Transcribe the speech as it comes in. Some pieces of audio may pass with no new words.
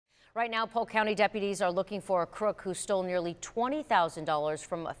Right now, Polk County deputies are looking for a crook who stole nearly $20,000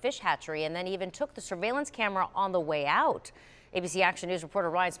 from a fish hatchery and then even took the surveillance camera on the way out. ABC Action News reporter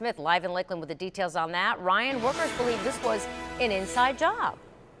Ryan Smith live in Lakeland with the details on that. Ryan, workers believe this was an inside job.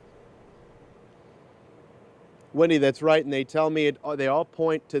 Wendy, that's right, and they tell me they all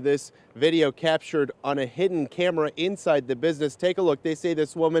point to this video captured on a hidden camera inside the business. Take a look. They say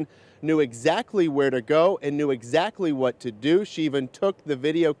this woman knew exactly where to go and knew exactly what to do. She even took the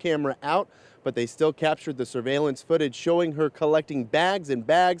video camera out, but they still captured the surveillance footage showing her collecting bags and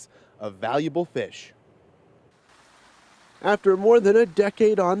bags of valuable fish. After more than a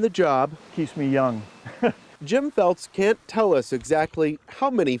decade on the job, keeps me young. Jim Feltz can't tell us exactly how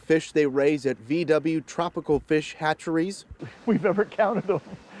many fish they raise at VW Tropical Fish Hatcheries. We've never counted them,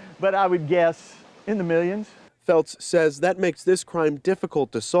 but I would guess in the millions. Feltz says that makes this crime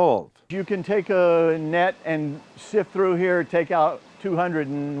difficult to solve. You can take a net and sift through here, take out 200,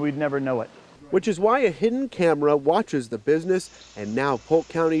 and we'd never know it. Which is why a hidden camera watches the business, and now Polk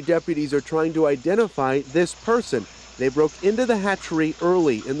County deputies are trying to identify this person. They broke into the hatchery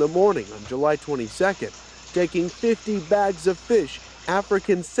early in the morning on July 22nd. Taking 50 bags of fish,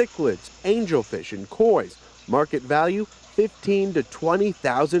 African cichlids, angelfish, and koi's. Market value $15,000 to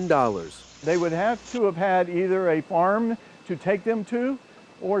 $20,000. They would have to have had either a farm to take them to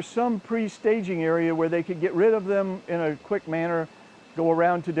or some pre-staging area where they could get rid of them in a quick manner, go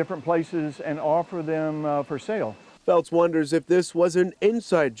around to different places and offer them for sale. Feltz wonders if this was an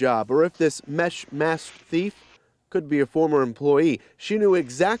inside job or if this mesh-masked thief could be a former employee. She knew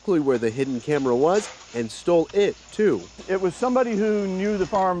exactly where the hidden camera was and stole it too. It was somebody who knew the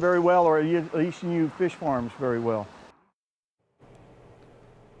farm very well, or at least knew fish farms very well.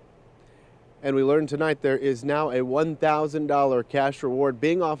 And we learned tonight there is now a $1,000 cash reward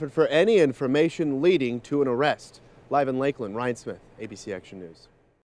being offered for any information leading to an arrest. Live in Lakeland, Ryan Smith, ABC Action News.